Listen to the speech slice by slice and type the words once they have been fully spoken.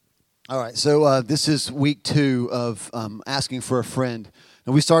All right, so this is week 2 of asking for a friend.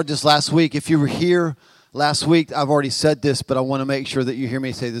 And we started this last week. If you were here last week, I've already said this, but I want to make sure that you hear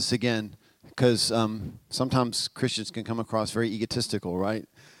me say this again, because sometimes Christians can come across very egotistical, right?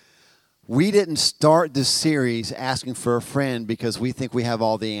 We didn't start this series asking for a friend because we think we have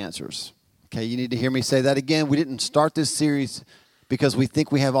all the answers. Okay, you need to hear me say that again. We didn't start this series because we think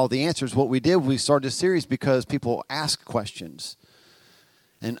we have all the answers. What we did, we started this series because people ask questions.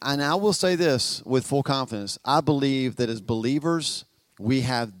 And I will say this with full confidence. I believe that as believers, we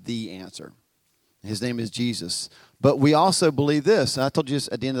have the answer. His name is Jesus. But we also believe this. And I told you this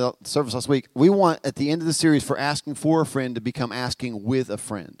at the end of the service last week. We want, at the end of the series, for asking for a friend to become asking with a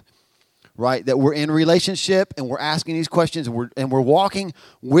friend. Right? That we're in relationship and we're asking these questions and we're walking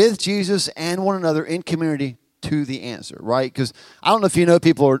with Jesus and one another in community to the answer. Right? Because I don't know if you know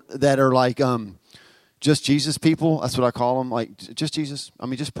people that are like... just Jesus people, that's what I call them, like just Jesus. I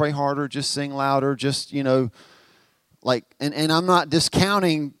mean, just pray harder, just sing louder, just, like, and I'm not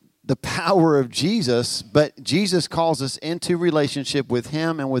discounting the power of Jesus, but Jesus calls us into relationship with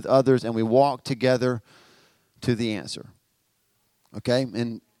him and with others, and we walk together to the answer. Okay?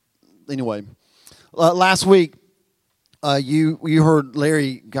 And anyway, last week, you heard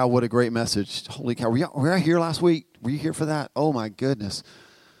Larry, God, what a great message. Holy cow, were I here last week? Were you here for that? Oh, my goodness.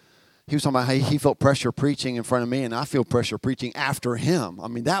 He was talking about how he felt pressure preaching in front of me, and I feel pressure preaching after him. I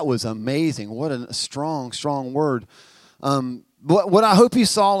mean, that was amazing. What a strong, strong word. What I hope you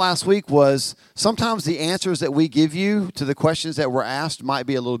saw last week was sometimes the answers that we give you to the questions that were asked might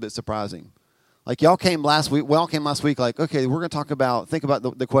be a little bit surprising. Like y'all came last week like, okay, we're going to think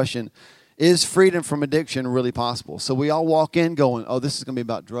about the question, is freedom from addiction really possible? So we all walk in going, oh, this is going to be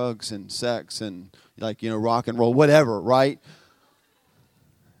about drugs and sex and rock and roll, whatever, right?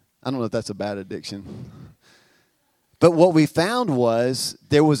 I don't know if that's a bad addiction. But what we found was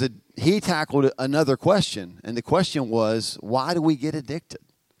he tackled another question. And the question was, why do we get addicted?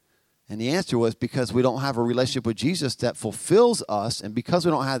 And the answer was because we don't have a relationship with Jesus that fulfills us. And because we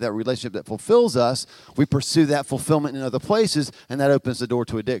don't have that relationship that fulfills us, we pursue that fulfillment in other places. And that opens the door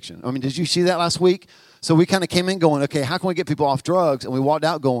to addiction. I mean, did you see that last week? So we kind of came in going, okay, how can we get people off drugs? And we walked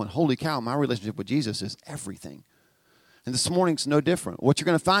out going, holy cow, my relationship with Jesus is everything. And this morning's no different. What you're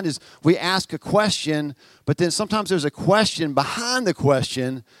going to find is we ask a question, but then sometimes there's a question behind the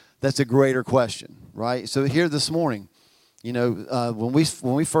question that's a greater question, right? So here this morning, when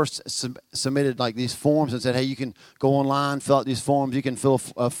we first submitted like these forms and said, hey, you can go online, fill out these forms, you can fill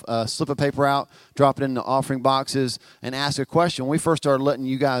a slip of paper out, drop it in the offering boxes, and ask a question. When we first started letting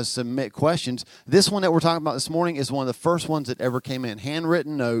you guys submit questions, this one that we're talking about this morning is one of the first ones that ever came in,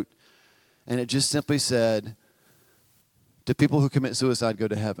 handwritten note, and it just simply said, do people who commit suicide go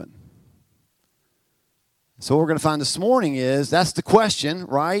to heaven? So what we're going to find this morning is, that's the question,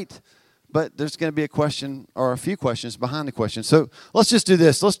 right? But there's going to be a question or a few questions behind the question. So let's just do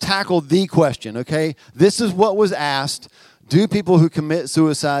this. Let's tackle the question, okay? This is what was asked. Do people who commit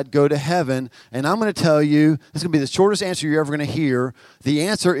suicide go to heaven? And I'm going to tell you, this is going to be the shortest answer you're ever going to hear. The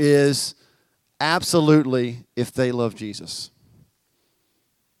answer is absolutely if they love Jesus.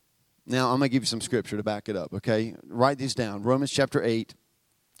 Now, I'm going to give you some scripture to back it up, okay? Write these down. Romans chapter 8,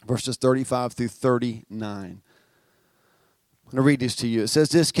 verses 35 through 39. I'm going to read these to you. It says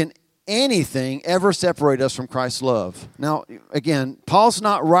this, can anything ever separate us from Christ's love? Now, again, Paul's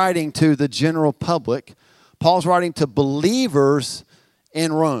not writing to the general public. Paul's writing to believers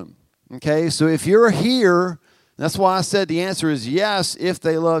in Rome, okay? So if you're here, that's why I said the answer is yes, if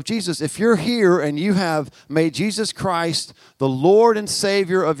they love Jesus. If you're here and you have made Jesus Christ the Lord and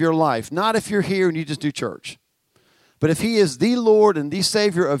Savior of your life, not if you're here and you just do church, but if he is the Lord and the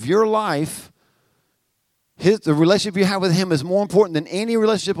Savior of your life, the relationship you have with him is more important than any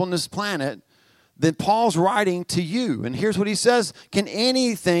relationship on this planet, then Paul's writing to you. And here's what he says, can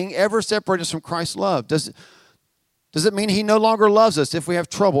anything ever separate us from Christ's love? Does it mean he no longer loves us if we have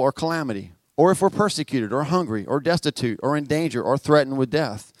trouble or calamity? Or if we're persecuted, or hungry, or destitute, or in danger, or threatened with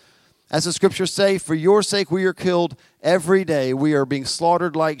death. As the scriptures say, for your sake we are killed every day. We are being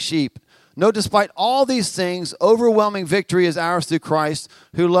slaughtered like sheep. No, despite all these things, overwhelming victory is ours through Christ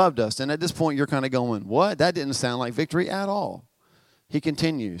who loved us. And at this point, you're kind of going, what? That didn't sound like victory at all. He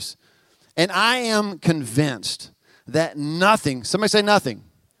continues. And I am convinced that nothing, somebody say nothing.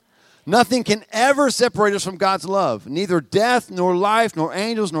 Nothing can ever separate us from God's love. Neither death, nor life, nor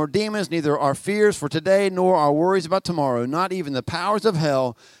angels, nor demons, neither our fears for today, nor our worries about tomorrow, not even the powers of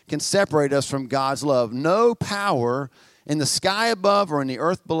hell can separate us from God's love. No power in the sky above or in the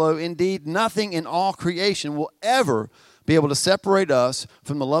earth below, indeed, nothing in all creation will ever be able to separate us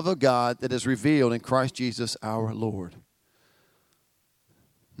from the love of God that is revealed in Christ Jesus our Lord.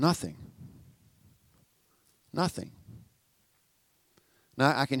 Nothing. Nothing.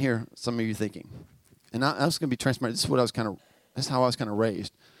 Now I can hear some of you thinking, and I was going to be transparent. This is how I was kind of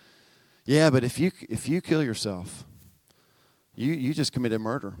raised. Yeah, but if you kill yourself, you just committed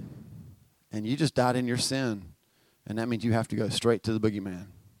murder, and you just died in your sin, and that means you have to go straight to the boogeyman.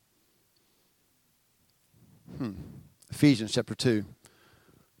 Ephesians chapter 2,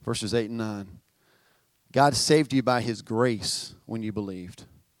 verses 8 and 9. God saved you by his grace when you believed,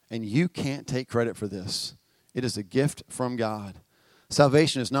 and you can't take credit for this. It is a gift from God.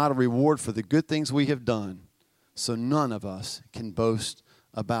 Salvation is not a reward for the good things we have done, so none of us can boast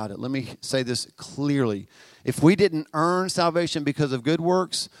about it. Let me say this clearly. If we didn't earn salvation because of good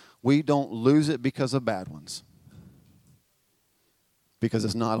works, we don't lose it because of bad ones. Because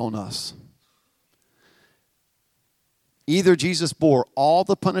it's not on us. Either Jesus bore all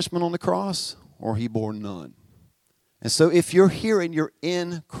the punishment on the cross, or he bore none. And so if you're here and you're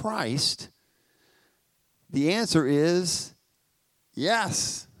in Christ, the answer is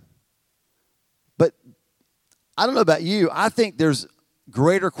yes. But I don't know about you. I think there's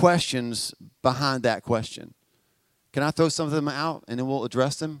greater questions behind that question. Can I throw some of them out and then we'll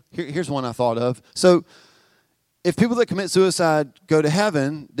address them? Here's one I thought of. So if people that commit suicide go to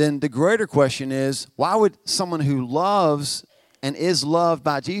heaven, then the greater question is, why would someone who loves and is loved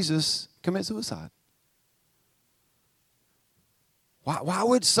by Jesus commit suicide? Why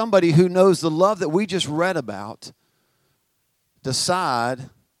would somebody who knows the love that we just read about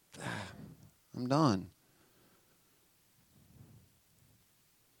decide, I'm done?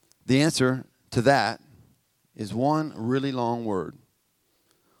 The answer to that is one really long word: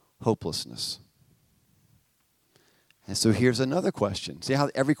 hopelessness. And so here's another question. See how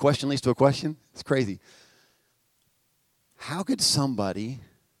every question leads to a question? It's crazy. How could somebody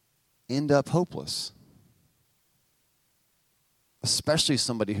end up hopeless? Especially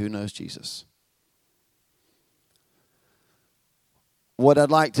somebody who knows Jesus. What I'd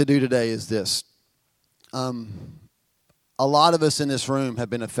like to do today is this. A lot of us in this room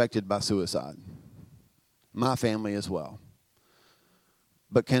have been affected by suicide. My family as well.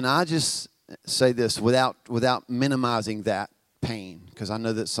 But can I just say this without minimizing that pain? Because I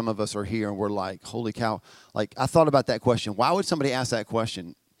know that some of us are here and we're like, holy cow. Like, I thought about that question. Why would somebody ask that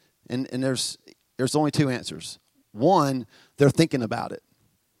question? And there's only two answers. One, they're thinking about it.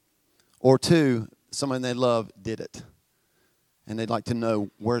 Or two, someone they love did it. And they'd like to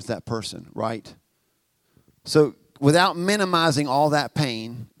know, where's that person, right? So without minimizing all that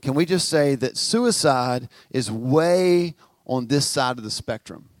pain, can we just say that suicide is way on this side of the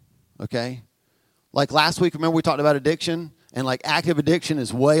spectrum, okay? Like last week, remember we talked about addiction? And like active addiction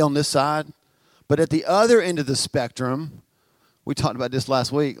is way on this side. But at the other end of the spectrum, we talked about this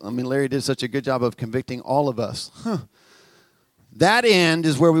last week. I mean, Larry did such a good job of convicting all of us. That end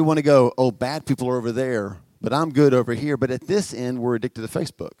is where we want to go. Oh, bad people are over there, but I'm good over here. But at this end, we're addicted to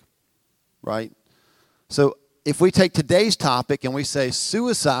Facebook, right? So if we take today's topic and we say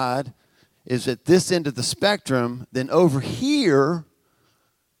suicide is at this end of the spectrum, then over here,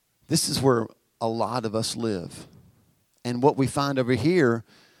 this is where a lot of us live. And what we find over here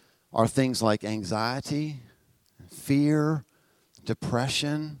are things like anxiety, fear,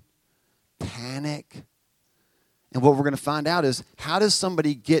 depression, panic. And what we're going to find out is, how does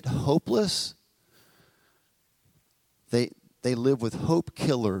somebody get hopeless? They live with hope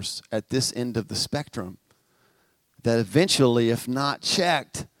killers at this end of the spectrum that eventually, if not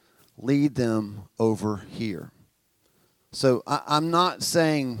checked, lead them over here. So I'm not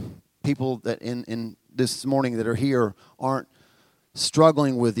saying people that in this morning that are here aren't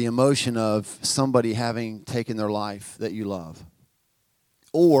struggling with the emotion of somebody having taken their life that you love.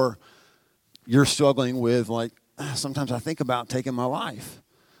 Or you're struggling with, like, sometimes I think about taking my life.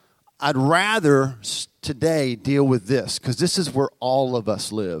 I'd rather today deal with this, because this is where all of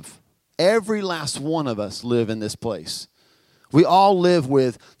us live. Every last one of us live in this place. We all live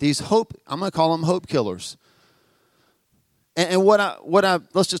with these hope, I'm going to call them hope killers. And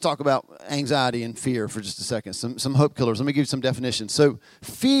let's just talk about anxiety and fear for just a second. Some hope killers. Let me give you some definitions. So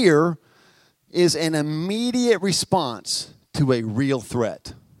fear is an immediate response to a real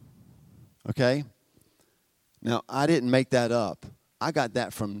threat. Okay? Now, I didn't make that up. I got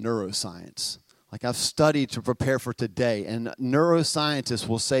that from neuroscience. Like, I've studied to prepare for today, and neuroscientists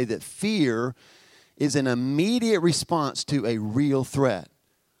will say that fear is an immediate response to a real threat.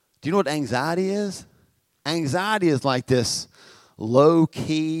 Do you know what anxiety is? Anxiety is like this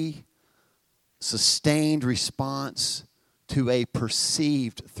low-key, sustained response to a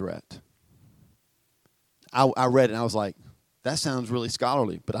perceived threat. I read it and I was like, that sounds really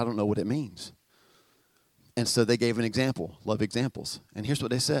scholarly, but I don't know what it means. And so they gave an example. Love examples. And here's what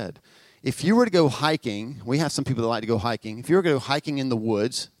they said. If you were to go hiking, we have some people that like to go hiking. If you were to go hiking in the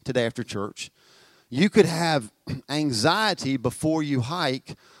woods today after church, you could have anxiety before you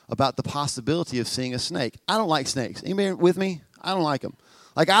hike about the possibility of seeing a snake. I don't like snakes. Anybody with me? I don't like them.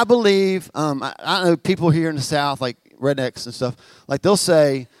 Like, I believe, I know people here in the South, like rednecks and stuff, like they'll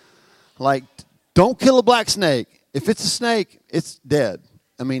say, like, don't kill a black snake. If it's a snake, it's dead.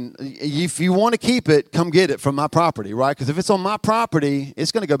 I mean, if you want to keep it, come get it from my property, right? Because if it's on my property,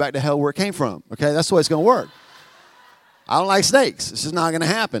 it's going to go back to hell where it came from, okay? That's the way it's going to work. I don't like snakes. It's just not going to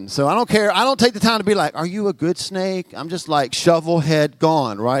happen. So I don't care. I don't take the time to be like, are you a good snake? I'm just like, shovel head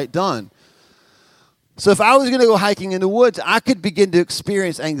gone, right? Done. So if I was going to go hiking in the woods, I could begin to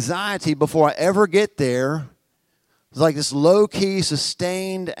experience anxiety before I ever get there. It's like this low-key,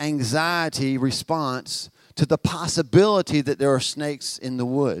 sustained anxiety response to the possibility that there are snakes in the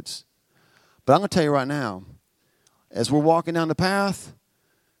woods. But I'm going to tell you right now, as we're walking down the path,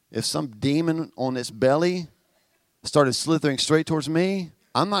 if some demon on its belly started slithering straight towards me,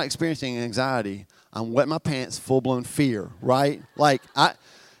 I'm not experiencing anxiety. I'm wetting my pants, full-blown fear, right?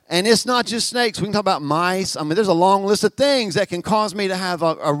 And it's not just snakes. We can talk about mice. I mean, there's a long list of things that can cause me to have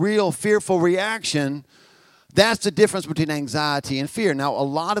a real fearful reaction. That's the difference between anxiety and fear. Now, a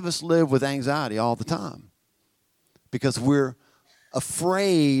lot of us live with anxiety all the time because we're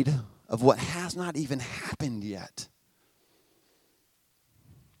afraid of what has not even happened yet.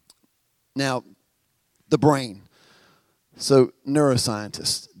 Now, the brain. So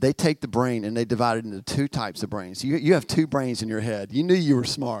neuroscientists, they take the brain and they divide it into two types of brains. You have two brains in your head. You knew you were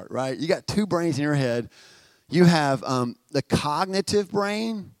smart, right? You got two brains in your head. You have the cognitive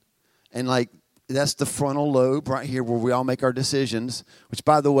brain, and like that's the frontal lobe right here where we all make our decisions, which,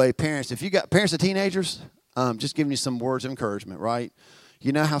 by the way, parents, if you got parents of teenagers, just giving you some words of encouragement, right?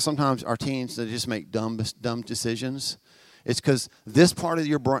 You know how sometimes our teens, they just make dumb decisions? It's because this part of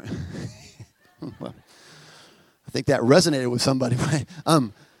your brain... well, I think that resonated with somebody, right?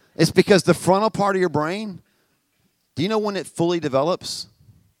 It's because the frontal part of your brain, do you know when it fully develops?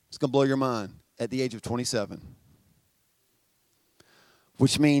 It's going to blow your mind. At the age of 27.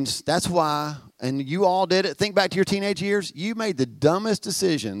 Which means that's why, and you all did it. Think back to your teenage years. You made the dumbest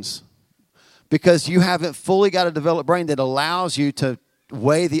decisions because you haven't fully got a developed brain that allows you to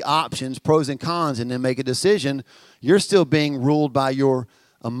weigh the options, pros and cons, and then make a decision. You're still being ruled by your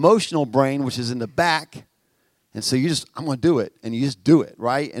emotional brain, which is in the back. And so I'm going to do it, and you just do it,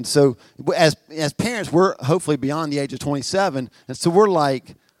 right? And so as parents, we're hopefully beyond the age of 27, and so we're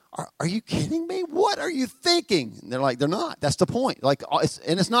like, are you kidding me? What are you thinking? And they're like, they're not. That's the point. Like,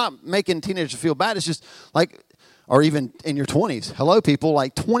 it's not making teenagers feel bad. It's just like, or even in your 20s. Hello, people.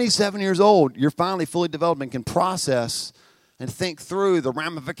 Like 27 years old, you're finally fully developed and can process and think through the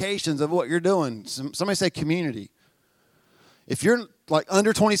ramifications of what you're doing. Somebody say community. If you're like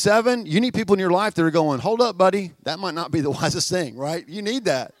under 27, you need people in your life that are going, hold up, buddy. That might not be the wisest thing, right? You need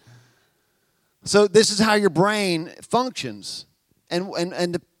that. So this is how your brain functions. And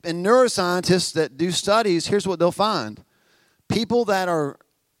neuroscientists that do studies, here's what they'll find. People that are,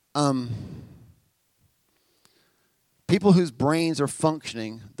 people whose brains are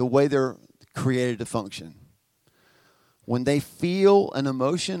functioning the way they're created to function. When they feel an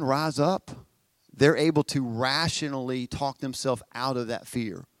emotion rise up, they're able to rationally talk themselves out of that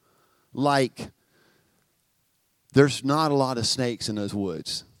fear. Like, there's not a lot of snakes in those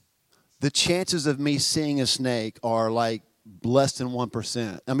woods. The chances of me seeing a snake are like less than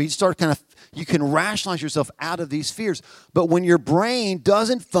 1%. I mean, you can rationalize yourself out of these fears. But when your brain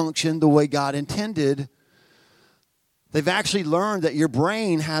doesn't function the way God intended, they've actually learned that your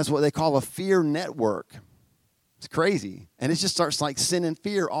brain has what they call a fear network. It's crazy. And it just starts like sending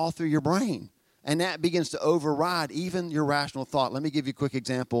fear all through your brain. And that begins to override even your rational thought. Let me give you a quick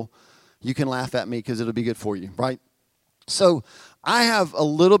example. You can laugh at me because it'll be good for you, right? So I have a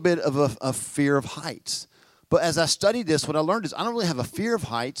little bit of a fear of heights. But as I studied this, what I learned is I don't really have a fear of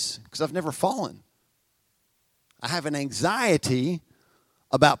heights because I've never fallen. I have an anxiety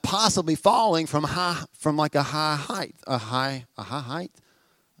about possibly falling from like a high height, a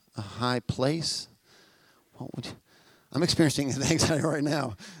high place. I'm experiencing anxiety right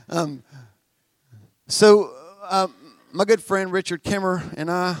now. So my good friend Richard Kimmer and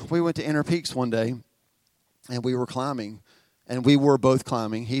we went to Inner Peaks one day, and we were climbing, and we were both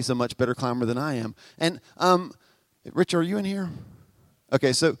climbing. He's a much better climber than I am. And Richard, are you in here?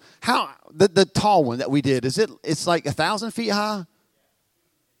 Okay, so how the tall one that we did, it's like 1,000 feet high?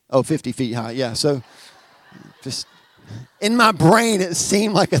 Oh, 50 feet high, yeah. So just In my brain, it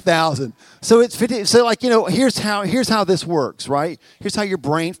seemed like 1,000. So it's 50. So like, here's how this works, right? Here's how your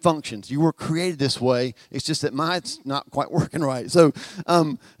brain functions. You were created this way. It's just that mine's not quite working right. So,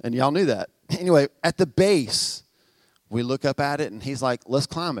 and y'all knew that. Anyway, at the base, we look up at it, and he's like, let's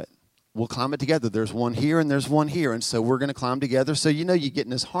climb it. We'll climb it together. There's one here and there's one here. And so we're going to climb together. So, you get in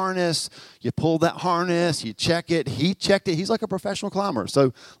this harness. You pull that harness. You check it. He checked it. He's like a professional climber.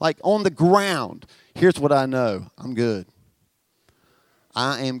 So, like on the ground, here's what I know. I'm good.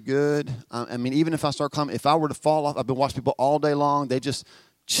 I am good. I mean, even if I start climbing, if I were to fall off, I've been watching people all day long. They just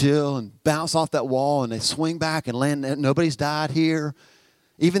chill and bounce off that wall, and they swing back and land. Nobody's died here.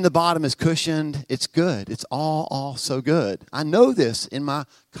 Even the bottom is cushioned. It's good. It's all so good. I know this in my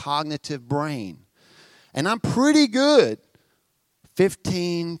cognitive brain. And I'm pretty good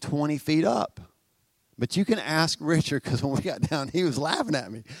 15, 20 feet up. But you can ask Richard, because when we got down, he was laughing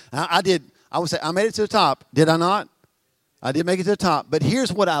at me. I would say, I made it to the top. Did I not? I did make it to the top, but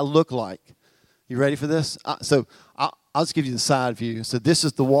here's what I look like. You ready for this? So I'll just give you the side view. So this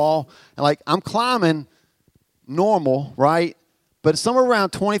is the wall. And like I'm climbing normal, right? But somewhere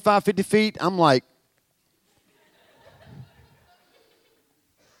around 25, 50 feet, I'm like,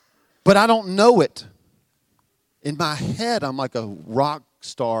 but I don't know it. In my head, I'm like a rock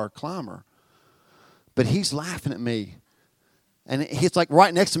star climber. But he's laughing at me. And he's like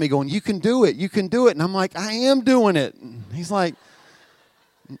right next to me going, you can do it. You can do it. And I'm like, I am doing it. And he's like,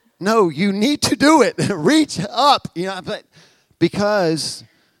 no, you need to do it. Reach up. But because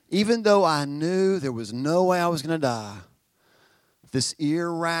even though I knew there was no way I was going to die, this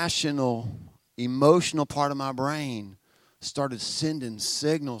irrational, emotional part of my brain started sending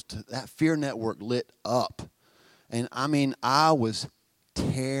signals to that fear network lit up. And I mean, I was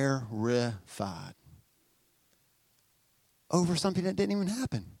terrified over something that didn't even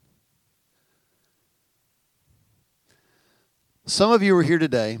happen. Some of you are here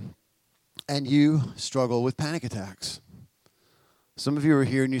today and you struggle with panic attacks. Some of you are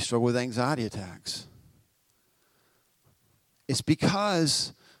here and you struggle with anxiety attacks. It's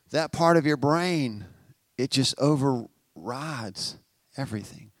because that part of your brain, it just overrides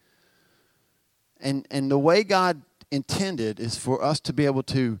everything. And the way God intended is for us to be able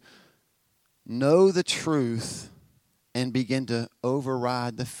to know the truth and begin to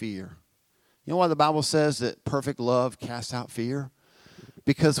override the fear. You know why the Bible says that perfect love casts out fear?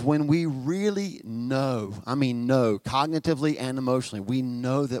 Because when we really know, cognitively and emotionally, we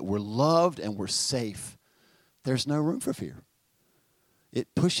know that we're loved and we're safe, there's no room for fear.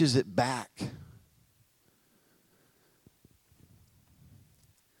 It pushes it back.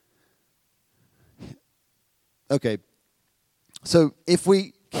 Okay, so if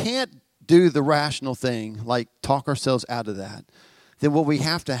we can't do the rational thing, like talk ourselves out of that, then what we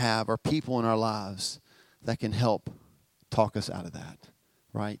have to have are people in our lives that can help talk us out of that,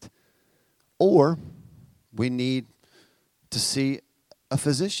 right? Or we need to see a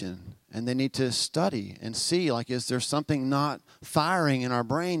physician, and they need to study and see, like, is there something not firing in our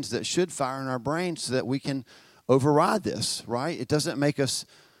brains that should fire in our brains so that we can override this, right? It doesn't make us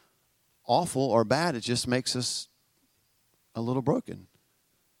awful or bad. It just makes us a little broken.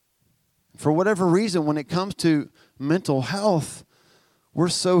 For whatever reason, when it comes to mental health, we're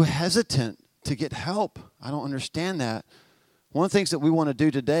so hesitant to get help. I don't understand that. One of the things that we want to do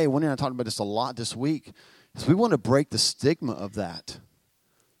today, Wendy and I talked about this a lot this week, is we want to break the stigma of that,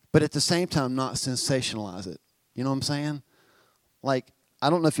 but at the same time not sensationalize it. You know what I'm saying? Like, I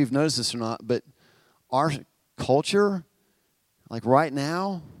don't know if you've noticed this or not, but our culture, like right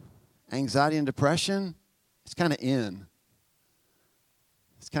now, anxiety and depression, it's kind of in.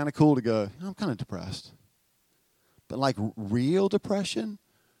 It's kind of cool to go, I'm kind of depressed. But like real depression,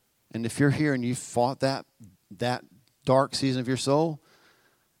 and if you're here and you fought that dark season of your soul,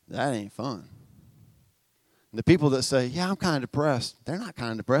 that ain't fun. And the people that say, yeah, I'm kind of depressed, they're not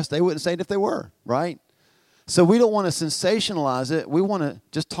kind of depressed. They wouldn't say it if they were, right? So we don't want to sensationalize it. We want to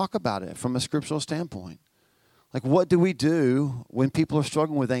just talk about it from a scriptural standpoint. Like, what do we do when people are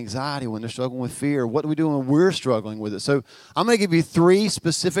struggling with anxiety, when they're struggling with fear? What do we do when we're struggling with it? So I'm going to give you 3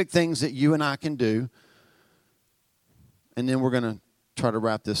 specific things that you and I can do, and then we're going to try to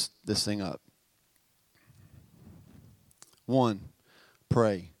wrap this thing up. 1,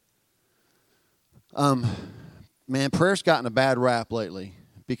 pray. Man, prayer's gotten a bad rap lately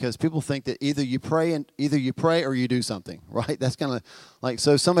because people think that either you pray or you do something, right? That's kind of like,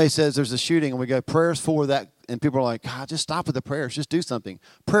 so somebody says there's a shooting and we go, prayers for that, and people are like, God, just stop with the prayers, just do something.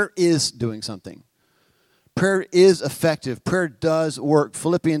 Prayer is doing something. Prayer is effective. Prayer does work.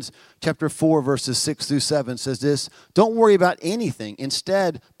 Philippians chapter 4, verses 6 through 7 says this: don't worry about anything.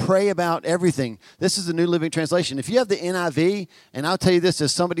 Instead, pray about everything. This is the New Living Translation. If you have the NIV, and I'll tell you this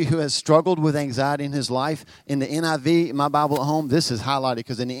as somebody who has struggled with anxiety in his life, in the NIV, in my Bible at home, this is highlighted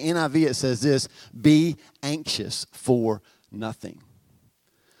because in the NIV it says this: be anxious for nothing,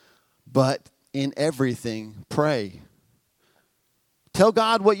 but in everything pray. Tell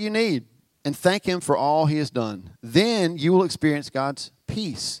God what you need and thank Him for all He has done. Then you will experience God's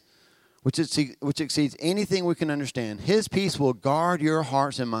peace, which exceeds anything we can understand. His peace will guard your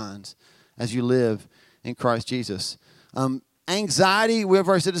hearts and minds as you live in Christ Jesus. Anxiety, we have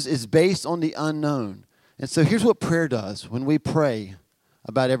already said this, is based on the unknown. And so here's what prayer does when we pray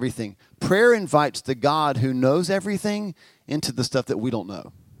about everything. Prayer invites the God who knows everything into the stuff that we don't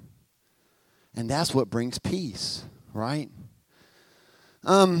know. And that's what brings peace, right?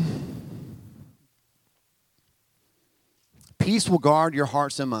 Peace will guard your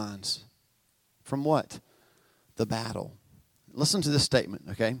hearts and minds. From what? The battle. Listen to this statement,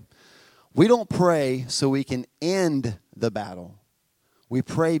 okay? We don't pray so we can end the battle. We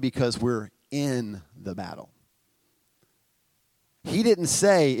pray because we're in the battle. He didn't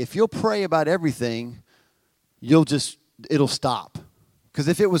say, if you'll pray about everything, it'll stop. Because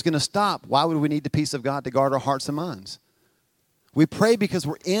if it was going to stop, why would we need the peace of God to guard our hearts and minds? We pray because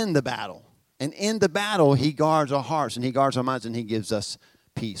we're in the battle. And in the battle, He guards our hearts and He guards our minds and He gives us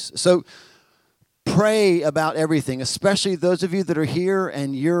peace. So pray about everything, especially those of you that are here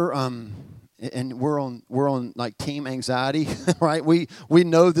and you're and we're on like team anxiety, right? We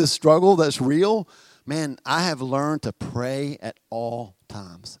know this struggle that's real. Man, I have learned to pray at all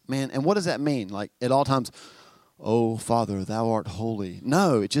times. Man, and what does that mean? Like at all times, oh, Father, Thou art holy.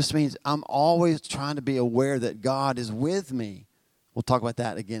 No, it just means I'm always trying to be aware that God is with me. We'll talk about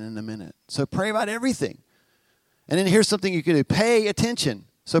that again in a minute. So pray about everything. And then here's something you can do. Pay attention.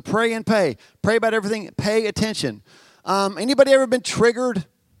 So pray and pay. Pray about everything. Pay attention. Anybody ever been triggered?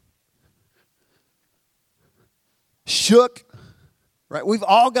 Shook? Right? We've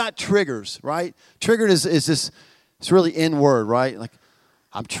all got triggers, right? Triggered is this, it's really in-word, right? Like,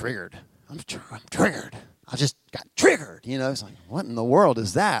 I'm triggered. I'm triggered. I just got triggered. You know, it's like, what in the world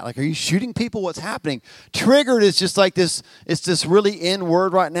is that? Like, are you shooting people? What's happening? Triggered is just like this, it's this really in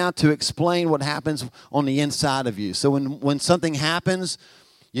word right now to explain what happens on the inside of you. So when something happens,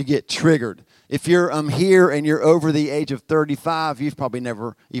 you get triggered. If you're here and you're over the age of 35, you've probably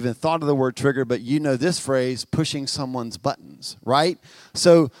never even thought of the word trigger, but you know this phrase, pushing someone's buttons, right?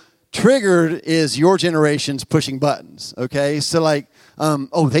 So triggered is your generation's pushing buttons, okay? So like,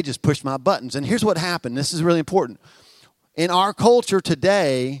 they just pushed my buttons. And here's what happened. This is really important. In our culture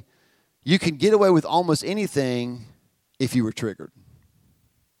today, you can get away with almost anything if you were triggered.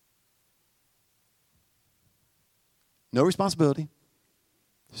 No responsibility.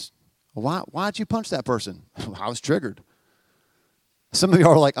 Why'd you punch that person? I was triggered. Some of you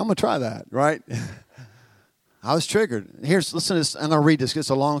are like, I'm going to try that, right? I was triggered. Listen to this. I'm going to read this. It's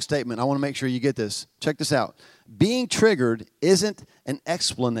a long statement. I want to make sure you get this. Check this out. Being triggered isn't an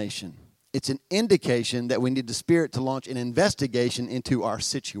explanation. It's an indication that we need the Spirit to launch an investigation into our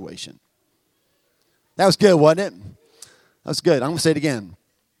situation. That was good, wasn't it? That was good. I'm going to say it again.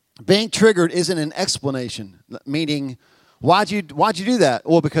 Being triggered isn't an explanation, meaning, why'd you do that?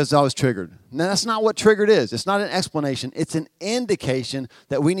 Well, because I was triggered. Now, that's not what triggered is. It's not an explanation. It's an indication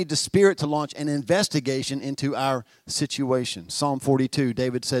that we need the Spirit to launch an investigation into our situation. Psalm 42,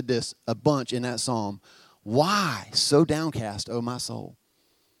 David said this a bunch in that psalm. Why so downcast, O my soul?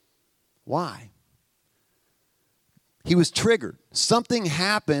 Why? He was triggered. Something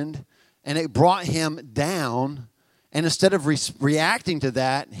happened, and it brought him down. And instead of reacting to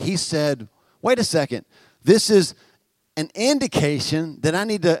that, he said, wait a second. This is an indication that I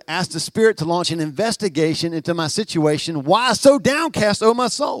need to ask the Spirit to launch an investigation into my situation. Why so downcast, O my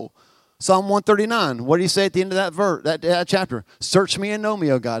soul? Psalm 139. What do you say at the end of that verse, that chapter? Search me and know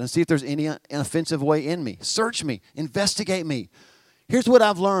me, O God, and see if there's any offensive way in me. Search me. Investigate me. Here's what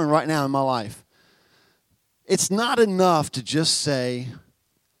I've learned right now in my life. It's not enough to just say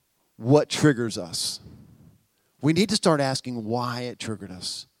what triggers us. We need to start asking why it triggered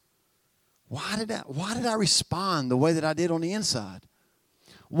us. Why did I respond the way that I did on the inside?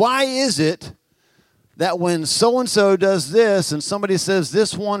 Why is it that when so-and-so does this and somebody says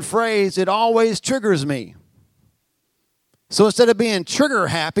this one phrase, it always triggers me? So instead of being trigger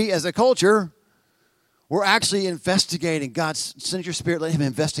happy as a culture, we're actually investigating. God, send your Spirit, let Him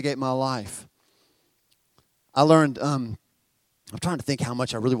investigate my life. I learned, I'm trying to think how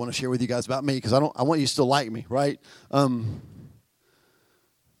much I really want to share with you guys about me because I want you to still like me, right?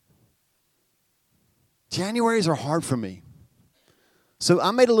 Januaries are hard for me. So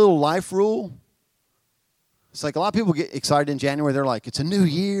I made a little life rule. It's like a lot of people get excited in January. They're like, it's a new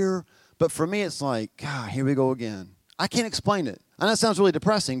year. But for me, it's like, God, here we go again. I can't explain it. I know it sounds really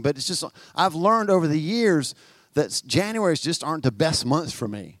depressing, but it's just, I've learned over the years that Januaries just aren't the best months for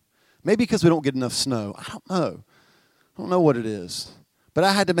me. Maybe because we don't get enough snow. I don't know. I don't know what it is. But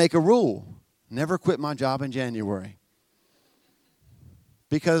I had to make a rule. Never quit my job in January.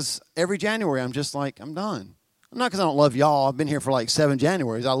 Because every January, I'm just like, I'm done. Not because I don't love y'all. I've been here for like 7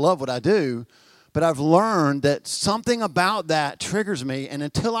 Januaries. I love what I do. But I've learned that something about that triggers me. And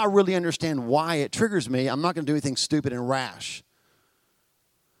until I really understand why it triggers me, I'm not going to do anything stupid and rash.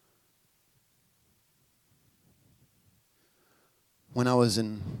 When I was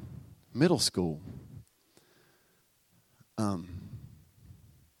in middle school,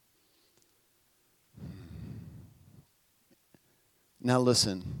 now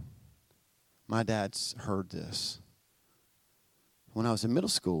listen, my dad's heard this. When I was in middle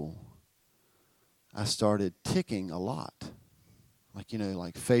school, I started ticking a lot.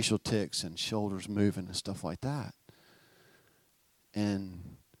 Like facial tics and shoulders moving and stuff like that.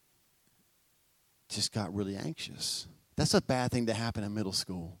 And just got really anxious. That's a bad thing to happen in middle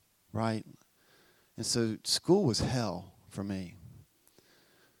school, right? And so school was hell for me.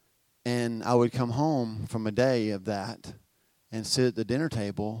 And I would come home from a day of that and sit at the dinner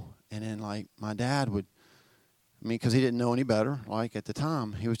table, and then my dad would, because he didn't know any better, at the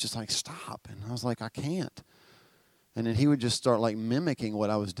time, he was just like, stop. And I was like, I can't. And then he would just start mimicking what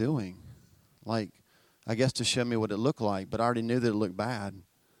I was doing. I guess to show me what it looked like, but I already knew that it looked bad.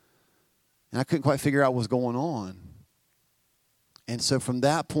 And I couldn't quite figure out what was going on. And so from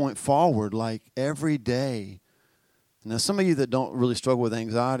that point forward, every day, now some of you that don't really struggle with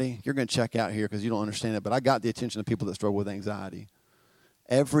anxiety, you're going to check out here because you don't understand it, but I got the attention of people that struggle with anxiety.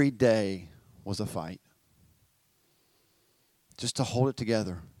 Every day was a fight. Just to hold it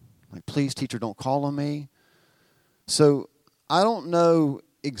together. Please, teacher, don't call on me. So I don't know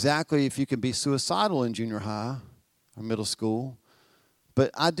exactly if you can be suicidal in junior high or middle school. But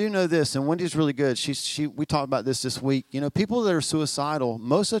I do know this, and Wendy's really good. We talked about this week. People that are suicidal,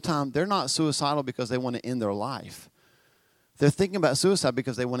 most of the time, they're not suicidal because they want to end their life. They're thinking about suicide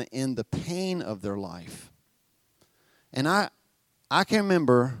because they want to end the pain of their life. And I can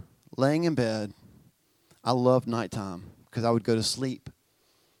remember laying in bed. I loved nighttime because I would go to sleep.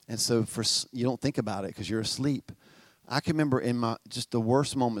 And so you don't think about it because you're asleep. I can remember in just the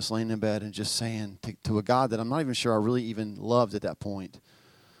worst moments laying in bed and just saying to a God that I'm not even sure I really even loved at that point,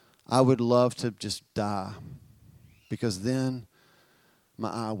 I would love to just die because then my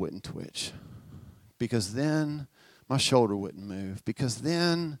eye wouldn't twitch, because then my shoulder wouldn't move, because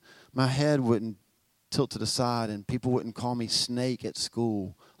then my head wouldn't tilt to the side and people wouldn't call me snake at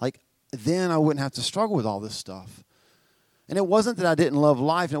school. Then I wouldn't have to struggle with all this stuff. And it wasn't that I didn't love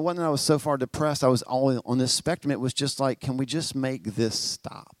life, and it wasn't that I was so far depressed I was all on this spectrum. It was just can we just make this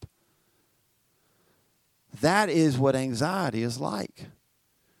stop? That is what anxiety is like.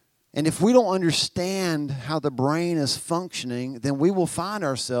 And if we don't understand how the brain is functioning, then we will find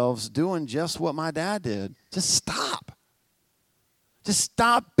ourselves doing just what my dad did. Just stop. Just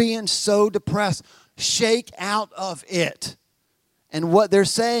stop being so depressed. Shake out of it. And what they're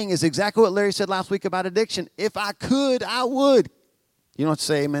saying is exactly what Larry said last week about addiction. If I could, I would. You don't have to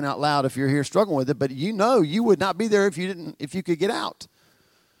say amen out loud if you're here struggling with it, but you would not be there if you could get out.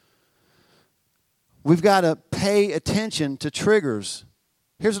 We've got to pay attention to triggers.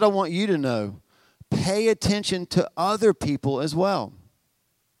 Here's what I want you to know. Pay attention to other people as well.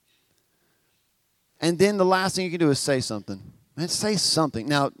 And then the last thing you can do is say something. Man, say something.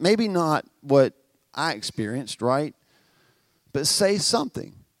 Now, maybe not what I experienced, right? But say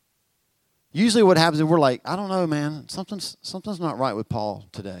something. Usually what happens is we're like, I don't know, man. Something's not right with Paul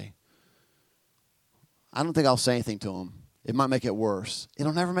today. I don't think I'll say anything to him. It might make it worse.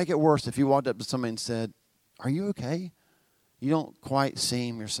 It'll never make it worse if you walked up to somebody and said, are you okay? You don't quite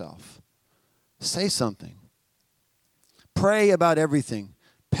seem yourself. Say something. Pray about everything.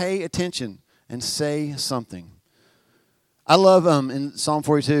 Pay attention and say something. I love in Psalm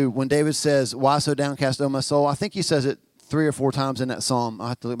 42 when David says, why so downcast, O my soul? I think he says it 3 or 4 times in that psalm. I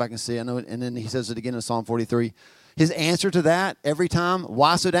have to look back and see. I know, and then he says it again in Psalm 43. His answer to that every time,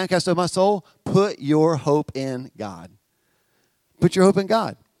 why so downcast, O my soul? Put your hope in God. Put your hope in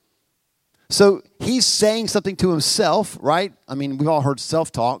God. So he's saying something to himself, right? I mean, we've all heard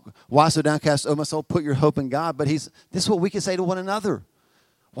self-talk. Why so downcast, O my soul? Put your hope in God. But this is what we can say to one another.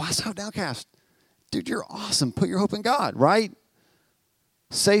 Why so downcast? Dude, you're awesome. Put your hope in God, right?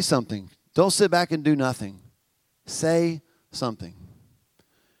 Say something. Don't sit back and do nothing. Say something.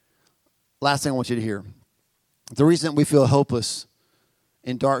 Last thing I want you to hear. The reason we feel hopeless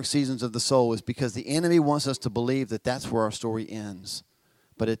in dark seasons of the soul is because the enemy wants us to believe that that's where our story ends,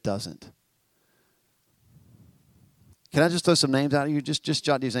 but it doesn't. Can I just throw some names out of you? Just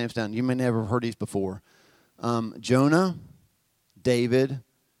jot these names down. You may never have heard these before. Jonah, David,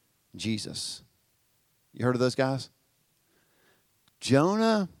 Jesus. You heard of those guys?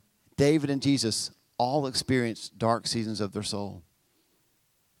 Jonah, David, and Jesus all experienced dark seasons of their soul.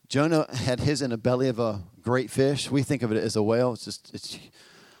 Jonah had his in the belly of a great fish. We think of it as a whale. It's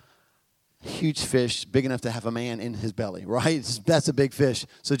a huge fish, big enough to have a man in his belly, right? That's a big fish.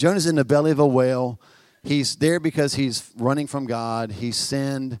 So Jonah's in the belly of a whale. He's there because he's running from God. He's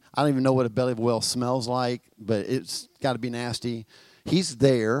sinned. I don't even know what a belly of a whale smells like, but it's got to be nasty. He's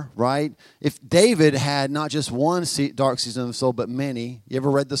there, right? If David had not just one dark season of the soul, but many. You ever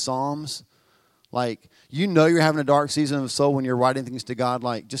read the Psalms? Like, you know you're having a dark season of the soul when you're writing things to God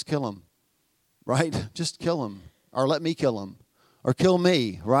like, just kill him, right? Just kill him. Or let me kill him. Or kill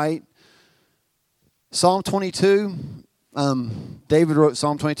me, right? Psalm 22, David wrote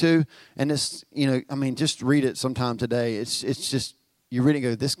Psalm 22, and it's, just read it sometime today. It's just, you read it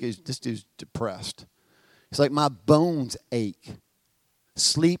and go, this dude's depressed. It's like, my bones ache.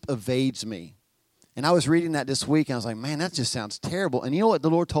 Sleep evades me. And I was reading that this week, and I was like, man, that just sounds terrible. And you know what the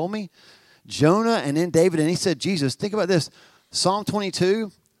Lord told me? Jonah and then David, and he said, Jesus, think about this. Psalm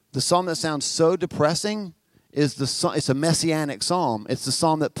 22, the psalm that sounds so depressing, it's a messianic psalm. It's the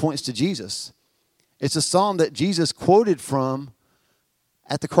psalm that points to Jesus. It's a psalm that Jesus quoted from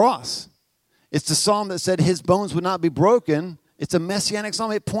at the cross. It's the psalm that said his bones would not be broken. It's a messianic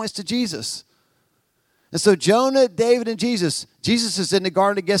psalm. It points to Jesus. And so Jonah, David, and Jesus is in the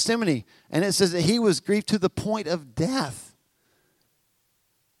Garden of Gethsemane, and it says that he was grieved to the point of death.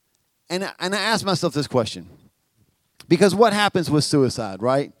 And I asked myself this question, because what happens with suicide,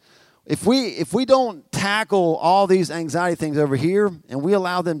 right? If we don't tackle all these anxiety things over here and we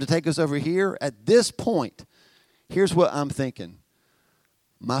allow them to take us over here, at this point, here's what I'm thinking.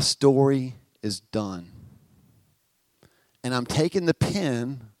 My story is done. And I'm taking the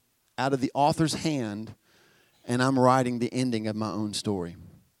pen out of the author's hand and I'm writing the ending of my own story.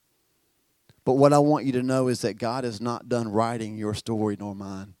 But what I want you to know is that God is not done writing your story nor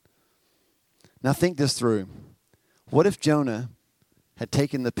mine. Now think this through. What if Jonah had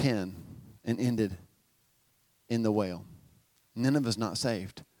taken the pen and ended in the whale? Nineveh's not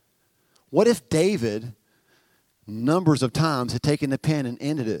saved. What if David, numbers of times, had taken the pen and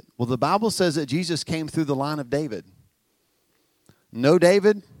ended it? Well, the Bible says that Jesus came through the line of David. No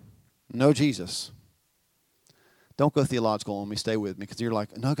David, no Jesus. Don't go theological on me. Stay with me, because you're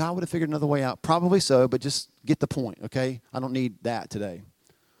like, no, God would have figured another way out. Probably so, but just get the point, okay? I don't need that today.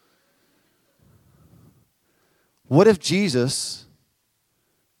 What if Jesus,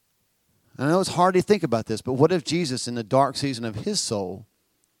 I know it's hard to think about this, but what if Jesus, in the dark season of his soul,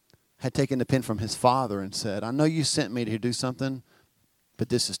 had taken the pen from his Father and said, I know you sent me to do something, but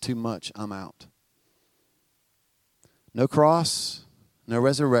this is too much. I'm out. No cross, no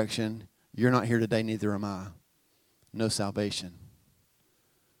resurrection. You're not here today, neither am I. No salvation.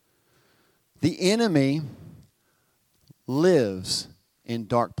 The enemy lives in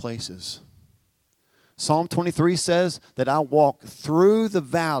dark places. Psalm 23 says that I walk through the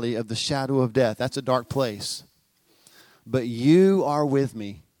valley of the shadow of death. That's a dark place. But you are with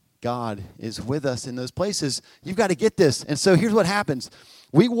me. God is with us in those places. You've got to get this. And so here's what happens.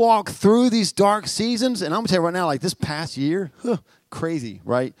 We walk through these dark seasons, and I'm going to tell you right now, like this past year, crazy,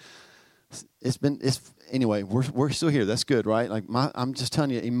 right? Anyway, we're still here. That's good, right? Like I'm just telling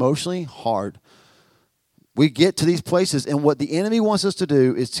you, emotionally hard. We get to these places, and what the enemy wants us to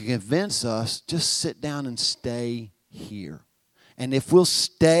do is to convince us, just sit down and stay here. And if we'll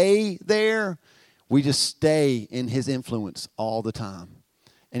stay there, we just stay in his influence all the time.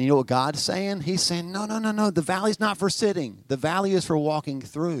 And you know what God's saying? He's saying, no. The valley's not for sitting. The valley is for walking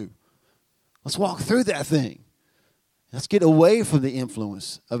through. Let's walk through that thing. Let's get away from the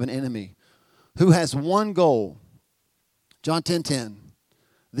influence of an enemy who has one goal. John 10:10.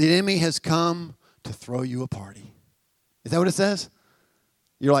 The enemy has come to throw you a party. Is that what it says?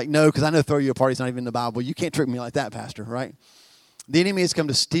 You're like, no, because I know throw you a party is not even in the Bible. You can't trick me like that, Pastor, right? The enemy has come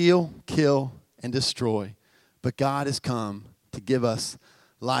to steal, kill, and destroy. But God has come to give us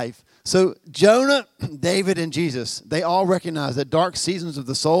life. So Jonah, David, and Jesus, they all recognize that dark seasons of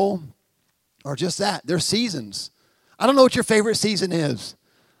the soul are just that. They're seasons. I don't know what your favorite season is.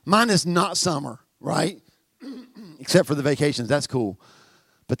 Mine is not summer, right? Except for the vacations. That's cool.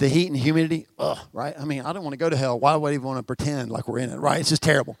 But the heat and humidity, right? I mean, I don't want to go to hell. Why would I even want to pretend like we're in it, right? It's just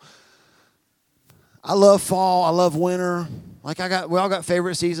terrible. I love fall. I love winter. Like we all got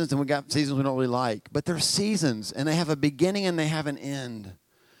favorite seasons and we got seasons we don't really like. But they're seasons and they have a beginning and they have an end.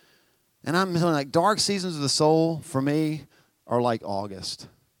 And I'm feeling like dark seasons of the soul for me are like August.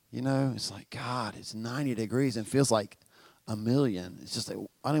 You know, it's like, God, it's 90 degrees and feels like a million. It's just like,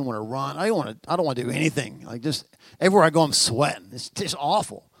 I don't want to run. I don't want to do anything. Like just everywhere I go, I'm sweating. It's just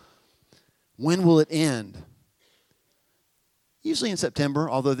awful. When will it end? Usually in September,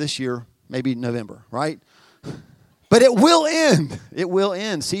 although this year, maybe November, right? But it will end. It will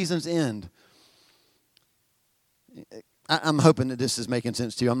end. Seasons end. I'm hoping that this is making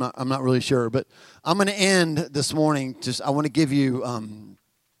sense to you. I'm not really sure, but I'm going to end this morning. I want to give you kind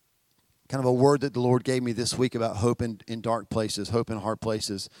of a word that the Lord gave me this week about hope in dark places, hope in hard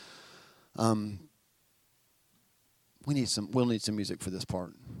places. We'll need some music for this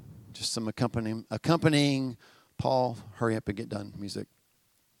part. Just some accompanying. Paul, hurry up and get done. Music.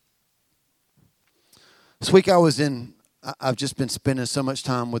 This week I've just been spending so much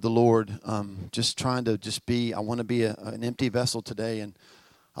time with the Lord, just trying to I want to be an empty vessel today, and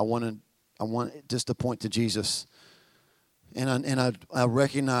I want just to point to Jesus. And I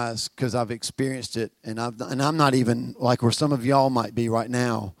recognize, because I've experienced it, and I'm not even like where some of y'all might be right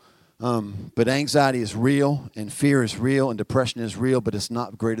now, but anxiety is real, and fear is real, and depression is real, but it's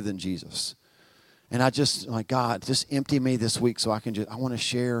not greater than Jesus. And I just, like, God, just empty me this week so I want to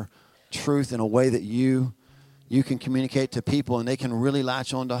share truth in a way that you can communicate to people and they can really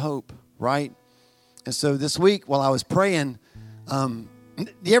latch on to hope, right? And so this week while I was praying, do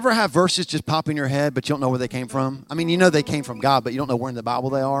you ever have verses just pop in your head but you don't know where they came from? I mean, you know they came from God, but you don't know where in the Bible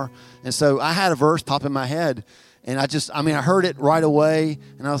they are. And so I had a verse pop in my head, and I heard it right away,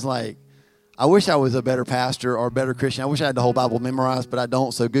 and I was like, I wish I was a better pastor or a better Christian. I wish I had the whole Bible memorized, but I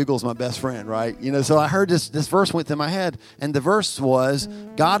don't, so Google's my best friend, right? You know, so I heard this verse went through my head, and the verse was,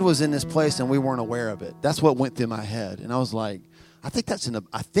 God was in this place and we weren't aware of it. That's what went through my head. And I was like, I think it's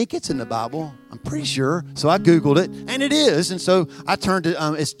in the Bible. I'm pretty sure. So I Googled it, and it is. And so I turned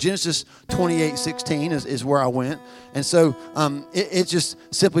to, it's Genesis 28:16 is where I went. And so it just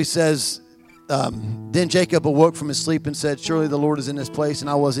simply says, then Jacob awoke from his sleep and said, surely the Lord is in this place, and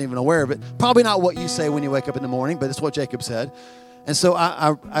I wasn't even aware of it. Probably not what you say when you wake up in the morning, but it's what Jacob said. And so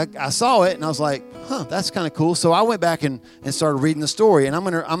I saw it, and I was like, that's kind of cool. So I went back and started reading the story, and I'm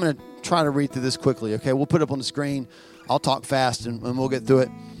gonna try to read through this quickly, okay? We'll put it up on the screen. I'll talk fast, and we'll get through it.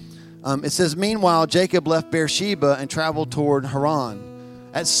 It says, meanwhile, Jacob left Beersheba and traveled toward Haran.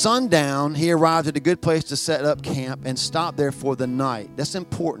 At sundown, he arrived at a good place to set up camp and stopped there for the night. That's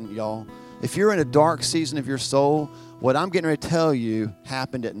important, y'all. If you're in a dark season of your soul, what I'm getting ready to tell you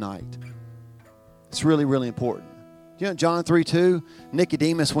happened at night. It's really, really important. You know, John 3:2,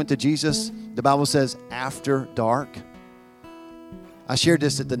 Nicodemus went to Jesus. The Bible says, after dark. I shared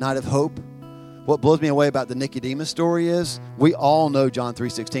this at the Night of Hope. What blows me away about the Nicodemus story is we all know John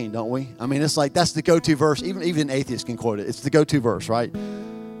 3:16, don't we? I mean, it's like that's the go-to verse. Even atheists can quote it. It's the go-to verse, right?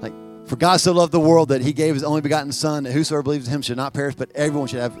 Like, for God so loved the world that he gave his only begotten Son, that whosoever believes in him should not perish, but everyone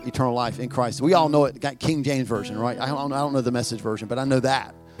should have eternal life in Christ. We all know it. Got King James Version, right? I don't know the Message version, but I know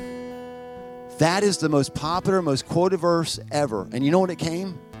that. That is the most popular, most quoted verse ever. And you know when it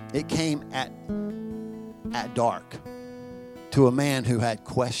came? It came at dark to a man who had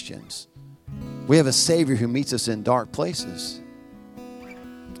questions. We have a Savior who meets us in dark places.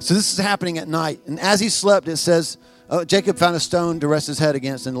 So this is happening at night. And as he slept, it says, Jacob found a stone to rest his head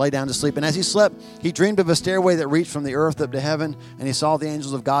against and lay down to sleep. And as he slept, he dreamed of a stairway that reached from the earth up to heaven. And he saw the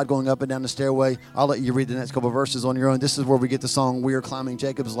angels of God going up and down the stairway. I'll let you read the next couple of verses on your own. This is where we get the song, We Are Climbing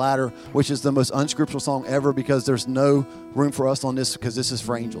Jacob's Ladder, which is the most unscriptural song ever because there's no room for us on this because this is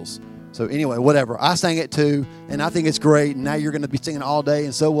for angels. So anyway, whatever. I sang it too, and I think it's great. And now you're going to be singing all day,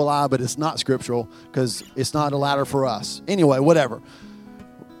 and so will I, but it's not scriptural because it's not a ladder for us. Anyway, whatever.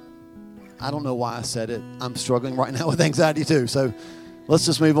 I don't know why I said it. I'm struggling right now with anxiety too. So let's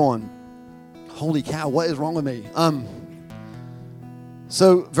just move on. Holy cow, what is wrong with me?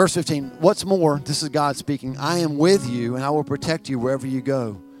 So verse 15, what's more, this is God speaking, I am with you and I will protect you wherever you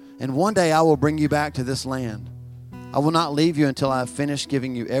go. And one day I will bring you back to this land. I will not leave you until I have finished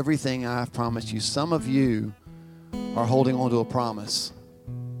giving you everything I have promised you. Some of you are holding on to a promise.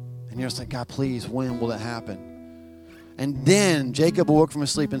 And you're just like, God, please, when will that happen? And then Jacob awoke from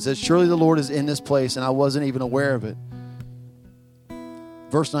his sleep and said, surely the Lord is in this place, and I wasn't even aware of it.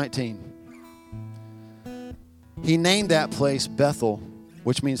 Verse 19. He named that place Bethel,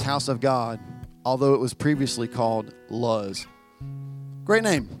 which means house of God, although it was previously called Luz. Great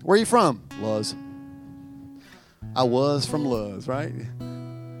name. Where are you from? Luz. I was from Luz, right?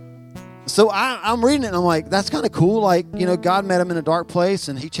 So I'm reading it, and I'm like, that's kind of cool. Like, God met him in a dark place,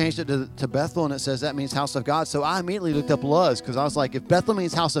 and he changed it to Bethel, and it says that means house of God. So I immediately looked up Luz, because I was like, if Bethel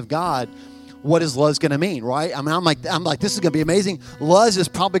means house of God, what is Luz going to mean, right? I mean, I'm like, this is going to be amazing. Luz is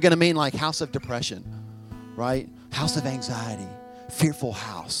probably going to mean like house of depression, right? House of anxiety, fearful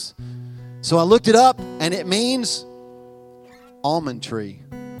house. So I looked it up, and it means almond tree.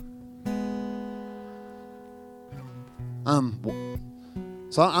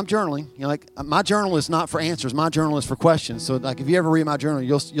 So I'm journaling. My journal is not for answers. My journal is for questions. So like, if you ever read my journal,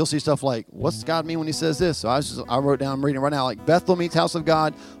 you'll see stuff like, what's God mean when he says this? So I wrote down, I'm reading it right now, like Bethel means house of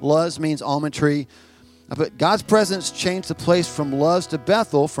God. Luz means almond tree. I put God's presence changed the place from Luz to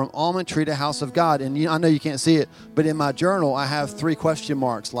Bethel, from almond tree to house of God. And I know you can't see it, but in my journal, I have 3 question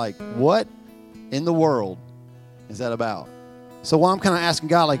marks. Like, what in the world is that about? So while I'm kind of asking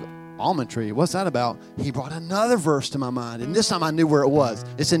God, like, almond tree, what's that about? He brought another verse to my mind, and this time I knew where it was.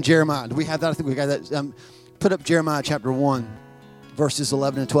 It's in Jeremiah. Do we have that? I think we got that. Put up Jeremiah chapter 1, verses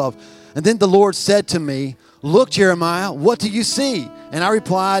 11 and 12. And then the Lord said to me, look, Jeremiah, what do you see? And I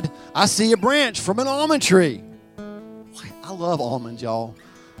replied, I see a branch from an almond tree. I love almonds, y'all.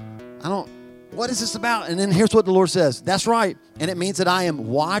 What is this about? And then here's what the Lord says. That's right. And it means that I am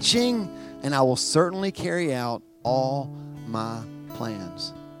watching, and I will certainly carry out all my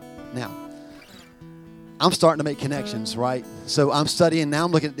plans. Now, I'm starting to make connections, right? So I'm studying, now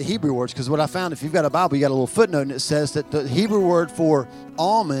I'm looking at the Hebrew words, because what I found, if you've got a Bible, you got a little footnote, and it says that the Hebrew word for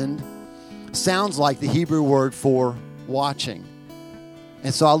almond sounds like the Hebrew word for watching.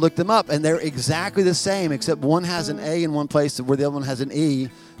 And so I looked them up, and they're exactly the same, except one has an A in one place where the other one has an E.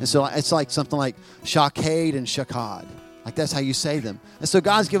 And so it's like something like shakade and shakad. Like, that's how you say them. And so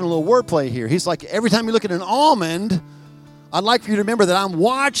God's giving a little wordplay here. He's like, every time you look at an almond, I'd like for you to remember that I'm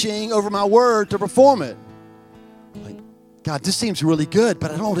watching over my word to perform it. Like, God, this seems really good,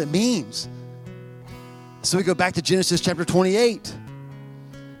 but I don't know what it means. So we go back to Genesis chapter 28.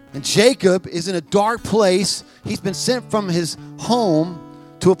 And Jacob is in a dark place. He's been sent from his home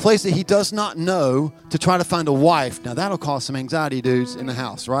to a place that he does not know to try to find a wife. Now, that'll cause some anxiety, dudes, in the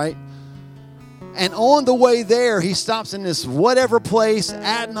house, right? And on the way there, he stops in this whatever place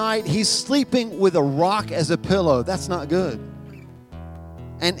at night. He's sleeping with a rock as a pillow. That's not good.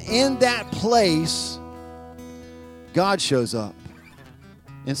 And in that place, God shows up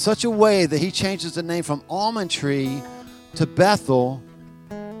in such a way that he changes the name from almond tree to Bethel,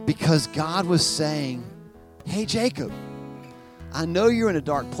 because God was saying, hey, Jacob, I know you're in a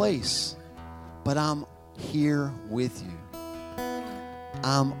dark place, but I'm here with you.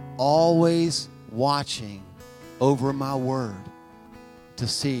 I'm always watching over my word to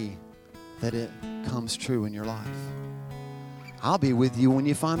see that it comes true in your life. I'll be with you when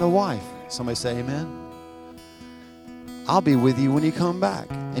you find a wife. Somebody say amen. I'll be with you when you come back.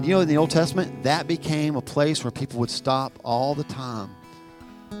 And in the Old Testament, that became a place where people would stop all the time.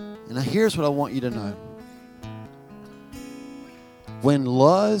 And now here's what I want you to know. When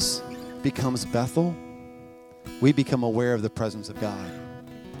Luz becomes Bethel, we become aware of the presence of God.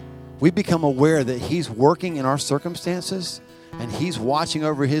 We become aware that he's working in our circumstances and he's watching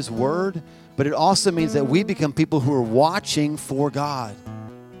over his word, but it also means that we become people who are watching for God.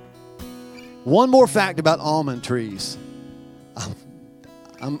 One more fact about almond trees.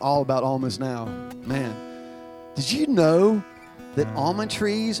 I'm all about almonds now. Man, did you know that almond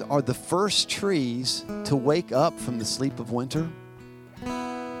trees are the first trees to wake up from the sleep of winter?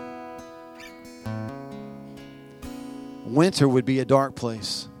 Winter would be a dark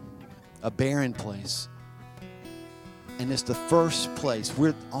place, a barren place. And it's the first place.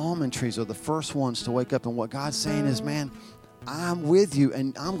 Almond trees are the first ones to wake up. And what God's saying is, man, I'm with you,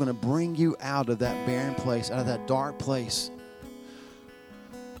 and I'm going to bring you out of that barren place, out of that dark place.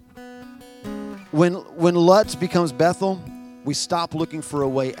 When Lutz becomes Bethel, we stop looking for a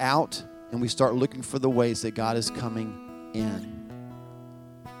way out, and we start looking for the ways that God is coming in.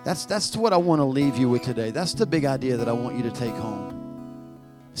 That's what I want to leave you with today. That's the big idea that I want you to take home.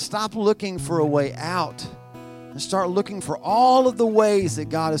 Stop looking for a way out and start looking for all of the ways that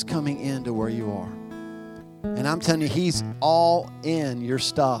God is coming into where you are. And I'm telling you, he's all in your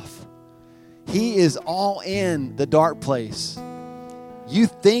stuff. He is all in the dark place. You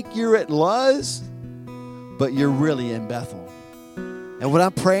think you're at Luz, but you're really in Bethel. And what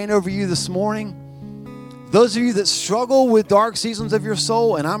I'm praying over you this morning, those of you that struggle with dark seasons of your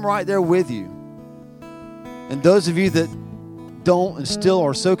soul, and I'm right there with you. And those of you that don't and still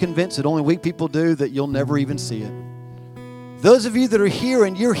are so convinced that only weak people do, that you'll never even see it. Those of you that are here,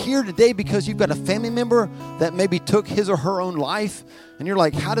 and you're here today because you've got a family member that maybe took his or her own life, and you're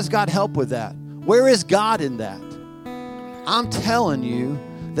like, how does God help with that? Where is God in that? I'm telling you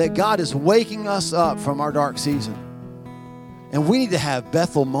that God is waking us up from our dark season. And we need to have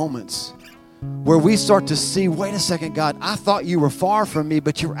Bethel moments where we start to see, wait a second, God, I thought you were far from me,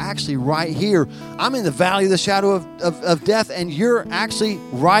 but you're actually right here. I'm in the valley of the shadow of death, and you're actually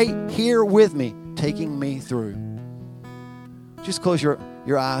right here with me, taking me through. Just close your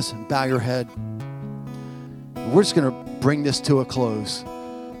eyes and bow your head. We're just going to bring this to a close.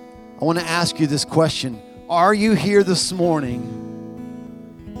 I want to ask you this question. Are you here this morning?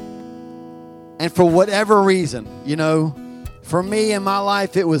 And for whatever reason, for me in my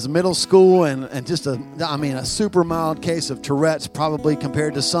life, it was middle school and just a super mild case of Tourette's probably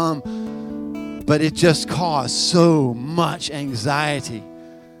compared to some, but it just caused so much anxiety.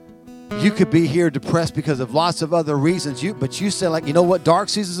 You could be here depressed because of lots of other reasons, but you say, like, you know what, dark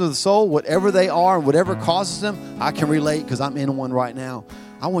seasons of the soul, whatever they are and whatever causes them, I can relate because I'm in one right now.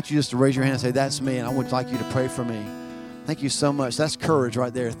 I want you just to raise your hand and say, that's me, and I would like you to pray for me. Thank you so much. That's courage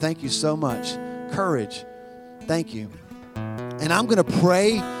right there. Thank you so much. Courage. Thank you. And I'm going to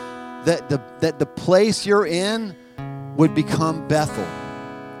pray that the place you're in would become Bethel.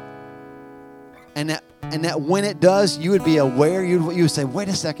 And that when it does, you would be aware, you would say, wait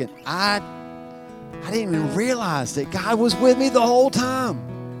a second, I didn't even realize that God was with me the whole time.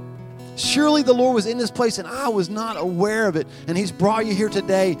 Surely the Lord was in this place and I was not aware of it. And He's brought you here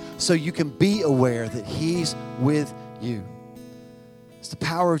today so you can be aware that He's with you. It's the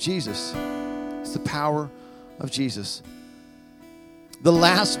power of Jesus. It's the power of Jesus. The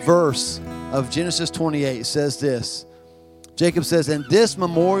last verse of Genesis 28 says this. Jacob says, and this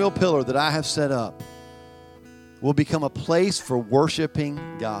memorial pillar that I have set up will become a place for worshiping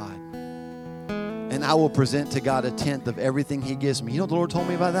God. And I will present to God a tenth of everything He gives me. You know what the Lord told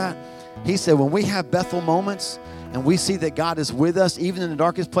me about that? He said, when we have Bethel moments and we see that God is with us, even in the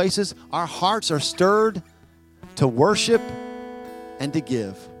darkest places, our hearts are stirred to worship and to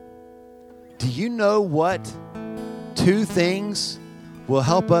give. Do you know what 2 things will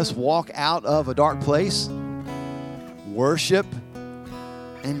help us walk out of a dark place? Worship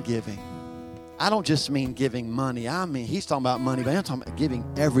and giving. I don't just mean giving money. I mean, he's talking about money, but I'm talking about giving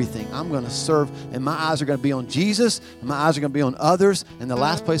everything. I'm going to serve, and my eyes are going to be on Jesus, and my eyes are going to be on others, and the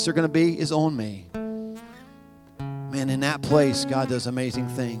last place they're going to be is on me. Man, in that place, God does amazing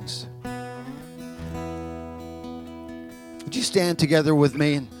things. Would you stand together with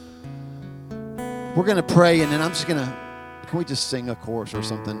me? And we're going to pray, and then I'm just going to, can we just sing a chorus or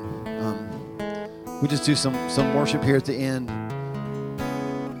something? We just do some worship here at the end.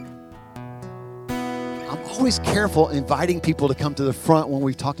 I'm always careful inviting people to come to the front when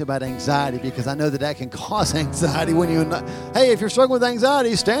we've talked about anxiety, because I know that can cause anxiety when you, hey, if you're struggling with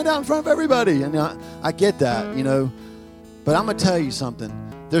anxiety, stand out in front of everybody. And I get that, but I'm going to tell you something.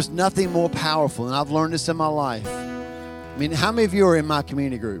 There's nothing more powerful, and I've learned this in my life. I mean, how many of you are in my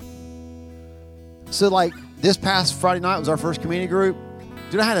community group? So like this past Friday night was our first community group.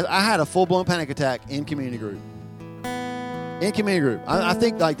 Dude, I had a full-blown panic attack in community group. In community group. I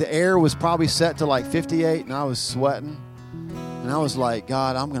think like the air was probably set to like 58 and I was sweating. And I was like,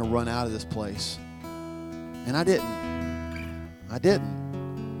 God, I'm going to run out of this place. And I didn't. I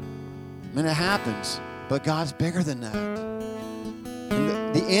mean, it happens. But God's bigger than that.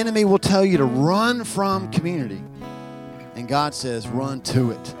 And the enemy will tell you to run from community. And God says, run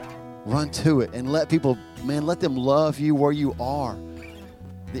to it. Run to it. And let people, let them love you where you are.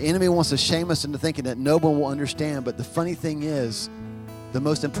 The enemy wants to shame us into thinking that no one will understand. But the funny thing is, the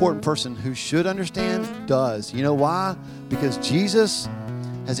most important person who should understand does. You know why? Because Jesus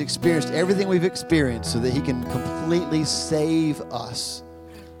has experienced everything we've experienced so that He can completely save us.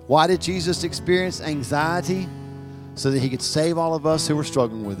 Why did Jesus experience anxiety? So that He could save all of us who were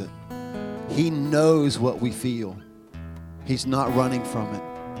struggling with it. He knows what we feel. He's not running from it.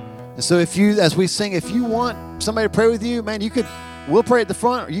 And so as we sing, if you want somebody to pray with you, man, we'll pray at the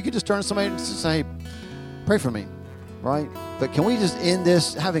front, or you could just turn to somebody and just say, pray for me, right? But can we just end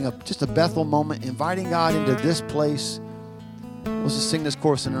this having just a Bethel moment, inviting God into this place? Let's just sing this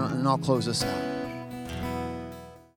chorus and I'll close this out.